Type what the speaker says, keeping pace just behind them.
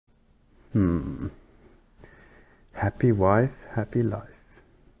Happy wife, happy life.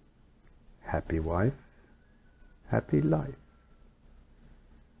 Happy wife, happy life.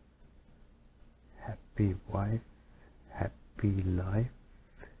 Happy wife, happy life.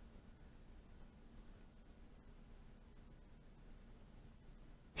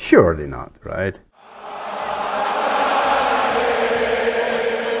 Surely not, right?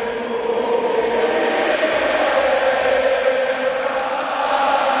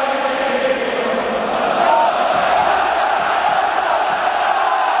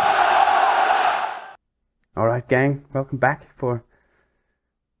 Alright gang, welcome back for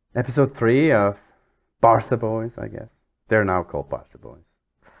episode 3 of Barca Boys, I guess. They're now called Barca Boys.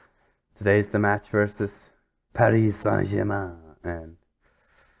 Today's the match versus Paris Saint-Germain, and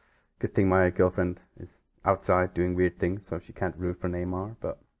good thing my girlfriend is outside doing weird things, so she can't root for Neymar,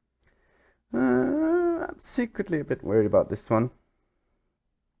 but I'm secretly a bit worried about this one.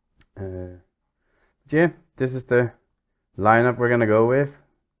 Yeah, this is the lineup we're gonna go with.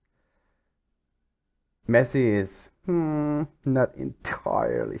 Messi is not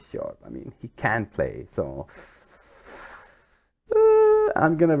entirely sure. I mean, he can play, so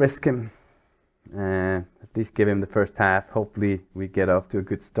I'm gonna risk him. At least give him the first half. Hopefully, we get off to a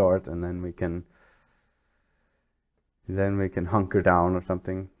good start, and then we can hunker down or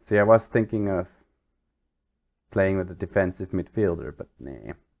something. See, I was thinking of playing with a defensive midfielder, but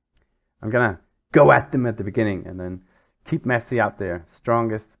nah. I'm gonna go at them at the beginning and then keep Messi out there.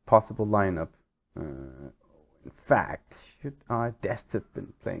 Strongest possible lineup. In fact, Dest have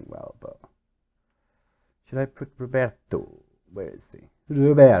been playing well, but should I put Roberto? Where is he?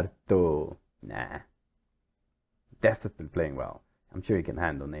 Roberto. Nah. Dest have been playing well. I'm sure he can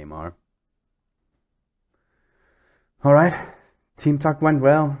handle Neymar. Alright, team talk went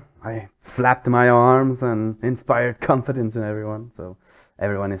well. I flapped my arms and inspired confidence in everyone, so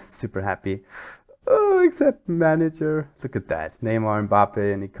everyone is super happy. Oh, except manager. Look at that. Neymar,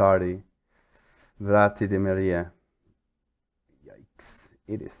 Mbappe, and Icardi. Verratti, Di Maria. Yikes.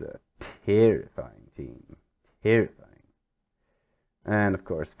 It is a terrifying team. Terrifying. And of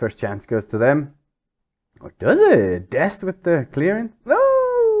course, first chance goes to them. Or does it? Dest with the clearance?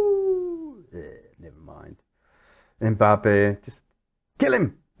 No! Never mind. Mbappe, just kill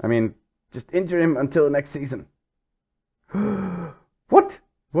him. I mean, just injure him until next season. What?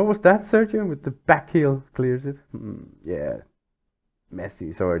 What was that, Sergio? With the back heel clears it? Yeah.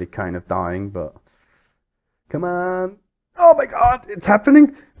 Messi's already kind of dying, but come on. Oh my god, it's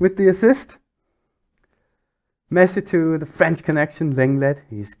happening with the assist. Messi to the French connection, Lenglet.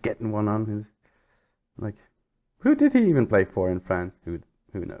 He's getting one on his, like, who did he even play for in France? Who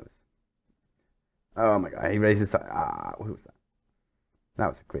knows? Oh my god, he raises, who was that? That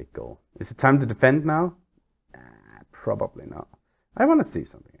was a great goal. Is it time to defend now? Probably not. I want to see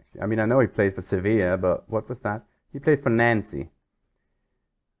something, actually. I mean, I know he played for Sevilla, but what was that? He played for Nancy.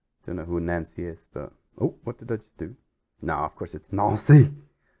 Don't know who Nancy is, but... Oh, what did I just do? No, of course it's Nancy.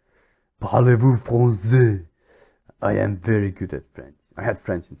 Parlez-vous français? I am very good at French. I had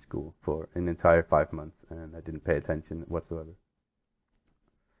French in school for an entire 5 months, and I didn't pay attention whatsoever.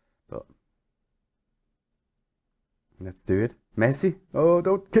 But... let's do it. Messi? Oh,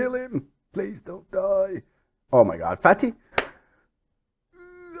 don't kill him! Please don't die! Oh my god, Fati!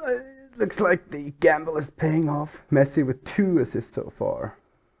 It looks like the gamble is paying off. Messi with 2 assists so far.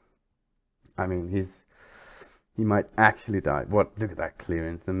 I mean, he might actually die. What? Look at that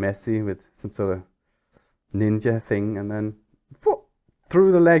clearance. And Messi with some sort of ninja thing, and then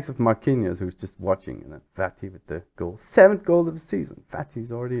through the legs of Marquinhos, who's just watching, and then Fati with the goal. 7th goal of the season.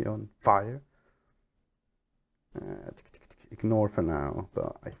 Fati's already on fire. Ignore for now,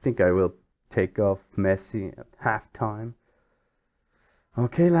 but I think I will take off Messi at halftime.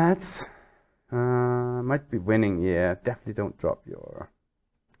 Okay, lads. Might be winning, yeah. Definitely don't drop your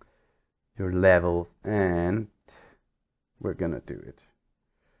levels, and we're gonna do it.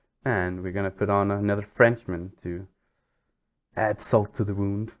 And we're gonna put on another Frenchman to add salt to the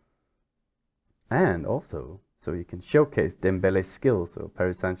wound. And also, so you can showcase Dembele's skills. So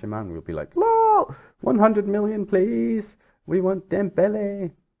Paris Saint-Germain will be like, "Lol, 100 million, please. We want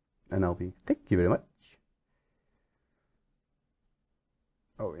Dembele." And I'll be, "Thank you very much."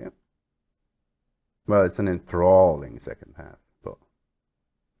 Oh, yeah. Well, it's an enthralling second half, but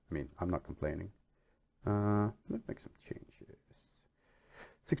I mean, I'm not complaining. Let's make some changes.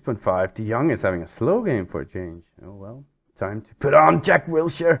 6.5. De Jong is having a slow game for a change. Oh, well. Time to put on Jack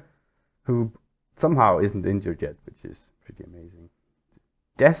Wilshere, who somehow isn't injured yet, which is pretty amazing.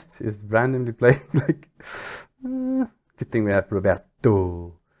 Dest is randomly playing like... good thing we have Roberto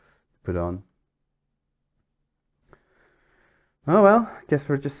to put on. Oh well, guess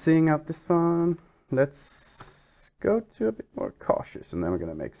we're just seeing out this one. Let's go to a bit more cautious, and then we're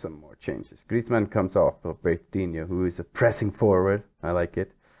gonna make some more changes. Griezmann comes off of Bertinho, who is a pressing forward. I like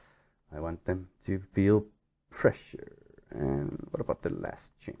it. I want them to feel pressure. And what about the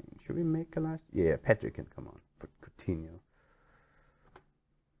last change? Should we make a last? Yeah, Patrick can come on for Coutinho.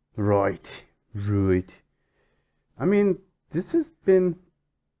 Right. I mean, this has been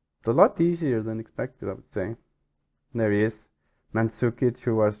a lot easier than expected, I would say. There he is. Mandzukic,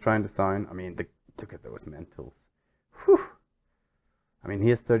 who was trying to sign. I mean, look at those mentals. Whew. I mean, he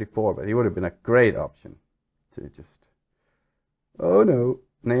is 34, but he would have been a great option to just... Oh no.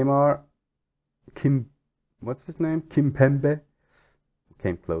 Neymar. What's his name? Kimpembe.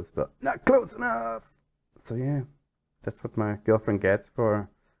 Came close, but not close enough. So yeah, that's what my girlfriend gets for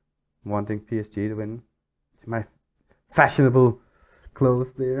wanting PSG to win. My fashionable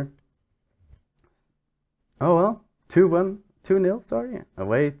clothes there. Oh well, 2-1, 2-0, sorry,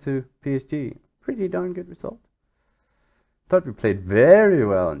 away to PSG. Pretty darn good result. Thought we played very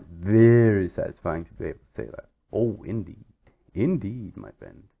well and very satisfying to be able to say that. Oh, indeed, my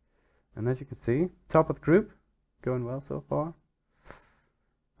friend. And as you can see, top of the group, going well so far.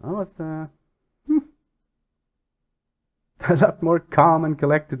 Oh, it's a lot more calm and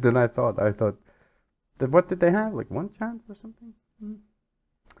collected than I thought. I thought, what did they have? Like one chance or something?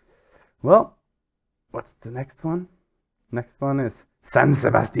 Well, what's the next one? Next one is San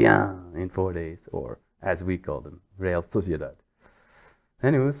Sebastian in 4 days, or as we call them, Real Sociedad.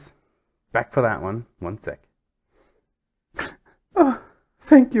 Anyways, back for that one. 1 sec. Oh,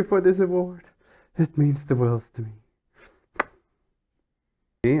 thank you for this award. It means the world to me.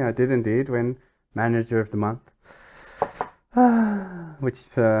 I did indeed win Manager of the Month, which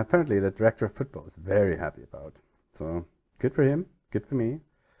apparently the director of football is very happy about. So good for him, good for me.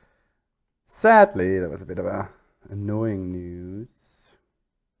 Sadly, there was a bit of a annoying news.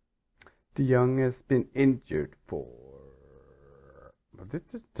 De Jong has been injured for... But it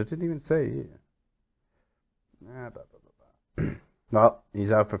just didn't even say here. Well,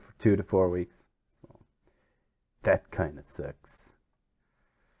 he's out for 2 to 4 weeks. So that kind of sucks.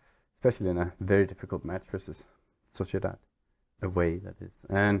 Especially in a very difficult match versus Sociedad. Away, that is.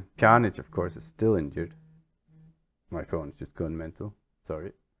 And Pjanic, of course, is still injured. My phone's just going mental.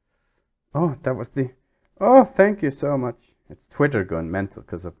 Sorry. Oh, that was the... Oh, thank you so much. It's Twitter going mental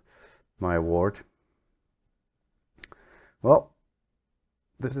because of my award. Well,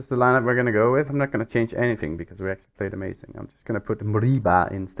 this is the lineup we're going to go with. I'm not going to change anything because we actually played amazing. I'm just going to put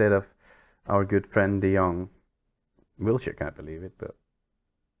Moriba instead of our good friend De Jong. Wilshere can't believe it, but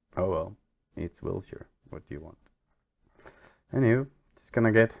oh well. It's Wilshere. What do you want? Anywho, just going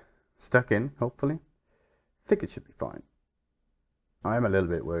to get stuck in, hopefully. I think it should be fine. I'm a little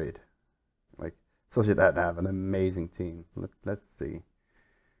bit worried. Like, Sociedad have an amazing team. Let's see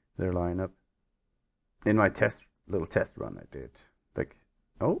their lineup. In my little test run I did. Like,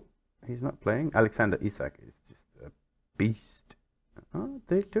 oh, he's not playing. Alexander Isak is just a beast. Oh,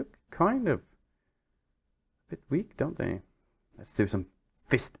 they look kind of a bit weak, don't they? Let's do some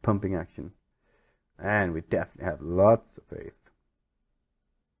fist pumping action. And we definitely have lots of faith.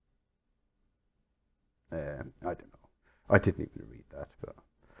 I don't know. I didn't even read that, but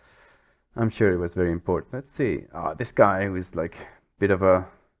I'm sure it was very important. Let's see. This guy who is like a bit of a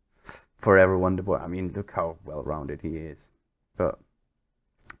forever wonder boy. I mean, look how well-rounded he is. But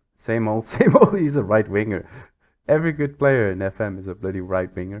same old, same old. He's a right winger. Every good player in FM is a bloody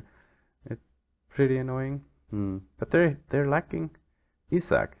right winger. It's pretty annoying. But they're lacking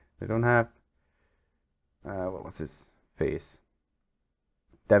Isak. They don't have what was his face?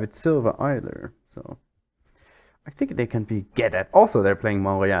 David Silva either. So I think they can be get at. Also, they're playing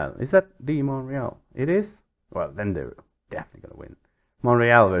Montreal. Is that the Montreal? It is? Well, then they're definitely going to win.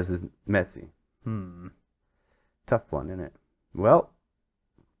 Montreal versus Messi. Tough one, isn't it? Well,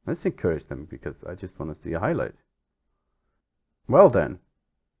 let's encourage them because I just want to see a highlight. Well then.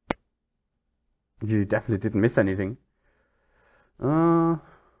 You definitely didn't miss anything. I'm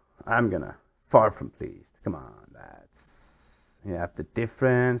gonna... Far from pleased. Come on, lads. You have the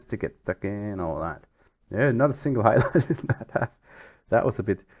difference to get stuck in, all that. Yeah, not a single highlight in that half. That was a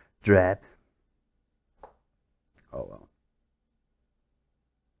bit drab. Oh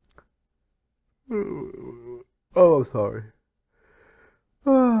well. Oh, sorry.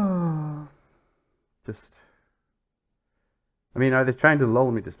 Just... I mean, are they trying to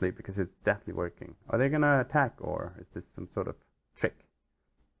lull me to sleep? Because it's definitely working. Are they gonna attack, or is this some sort of trick?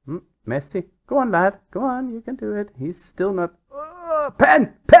 Messi? Go on, lad. Go on, you can do it. He's still not... Oh,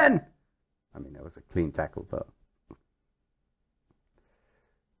 pen! I mean, that was a clean tackle, but...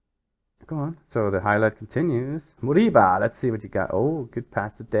 Go on. So the highlight continues. Moriba, let's see what you got. Oh, good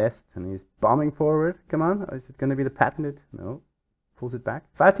pass to Dest, and he's bombing forward. Come on. Is it going to be the patented? No. Pulls it back.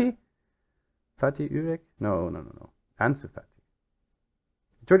 Fatih? Fatih Urek? No. Ansu Fati.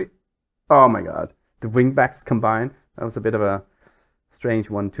 Jordi. Oh my god. The wing backs combined. That was a bit of a strange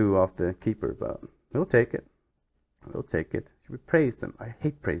 1-2 off the keeper, but we'll take it. We'll take it. Should we praise them? I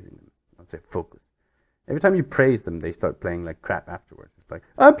hate praising them. I'll say focus. Every time you praise them, they start playing like crap afterwards. It's like,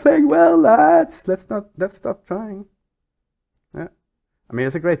 I'm playing well, lads. Let's stop trying. Yeah. I mean,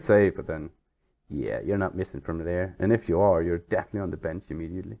 it's a great save, but then, yeah, you're not missing from there. And if you are, you're definitely on the bench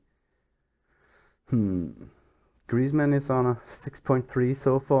immediately. Griezmann is on a 6.3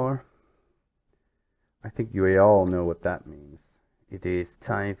 so far. I think you all know what that means. It is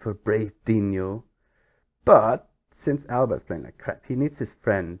time for Braithino. But since Alba's playing like crap, he needs his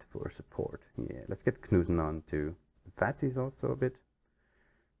friend for support. Yeah, let's get Knudsen on too. Fatty's also a bit.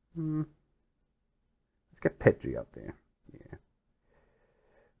 Let's get Pedri up there. Yeah.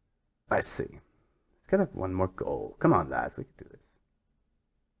 I see. Let's get up one more goal. Come on, lads, we can do this.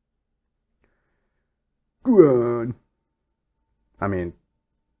 Go on. I mean,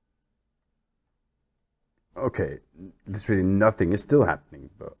 okay, literally nothing is still happening,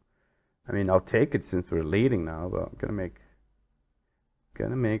 but I mean, I'll take it since we're leading now, but I'm gonna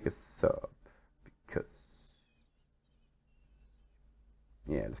make a sub because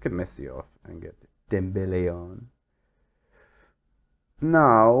yeah, let's get Messi off and get Dembele on.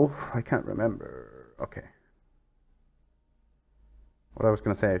 Now I can't remember. Okay, what I was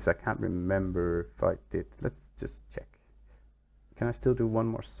gonna say is I can't remember if I did. Let's just check. Can I still do one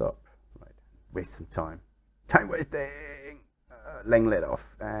more sub? Right, waste some time. Time wasting. Lenglet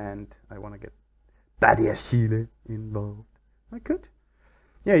off, and I want to get Badiashile involved. I could.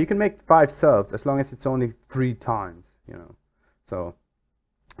 Yeah, you can make 5 subs as long as it's only 3 times, you know. So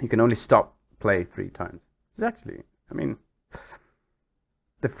you can only stop play 3 times. It's actually, I mean,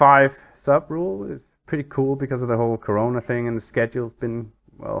 the 5 sub rule is pretty cool because of the whole Corona thing, and the schedule's been,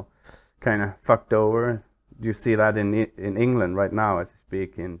 well, kind of fucked over. You see that in England right now as we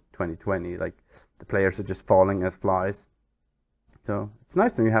speak in 2020. Like, the players are just falling as flies. So it's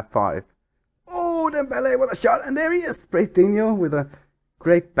nice when you have 5. Oh, Dembele, what a shot! And there he is, Braithino with a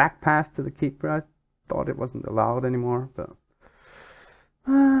great back pass to the keeper. I thought it wasn't allowed anymore, but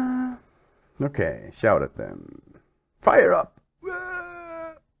okay, shout at them. Fire up!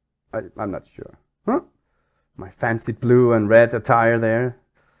 I'm not sure. Huh? My fancy blue and red attire there.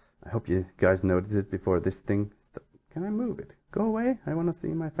 I hope you guys notice it before this thing. Can I move it? Go away. I want to see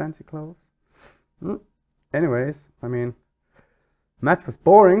my fancy clothes. Anyways, I mean, match was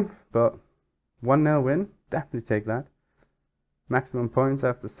boring, but 1-0 win. Definitely take that. Maximum points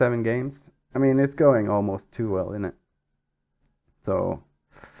after 7 games. I mean, it's going almost too well, isn't it? So,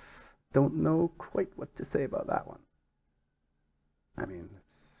 don't know quite what to say about that one. I mean,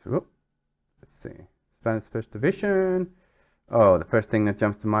 let's see. Spanish First Division. Oh, the first thing that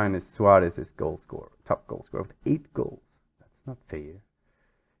jumps to mind is Suarez's goal scorer, top goal scorer with 8 goals. That's not fair.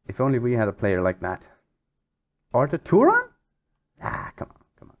 If only we had a player like that. Arthur Turan? Ah, come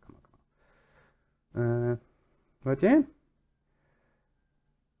on. But yeah.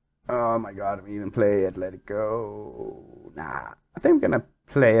 Oh my god, we even play Atletico. Nah, I think I'm gonna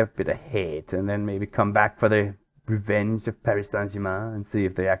play a bit ahead and then maybe come back for the revenge of Paris Saint-Germain and see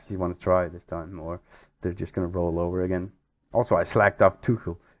if they actually want to try this time or they're just gonna roll over again. Also, I slacked off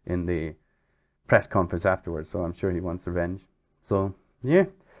Tuchel in the press conference afterwards, so I'm sure he wants revenge. So, yeah,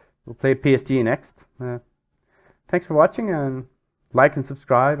 we'll play PSG next. Thanks for watching, and like and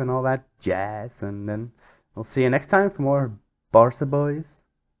subscribe and all that jazz, and then we'll see you next time for more Barca Boys.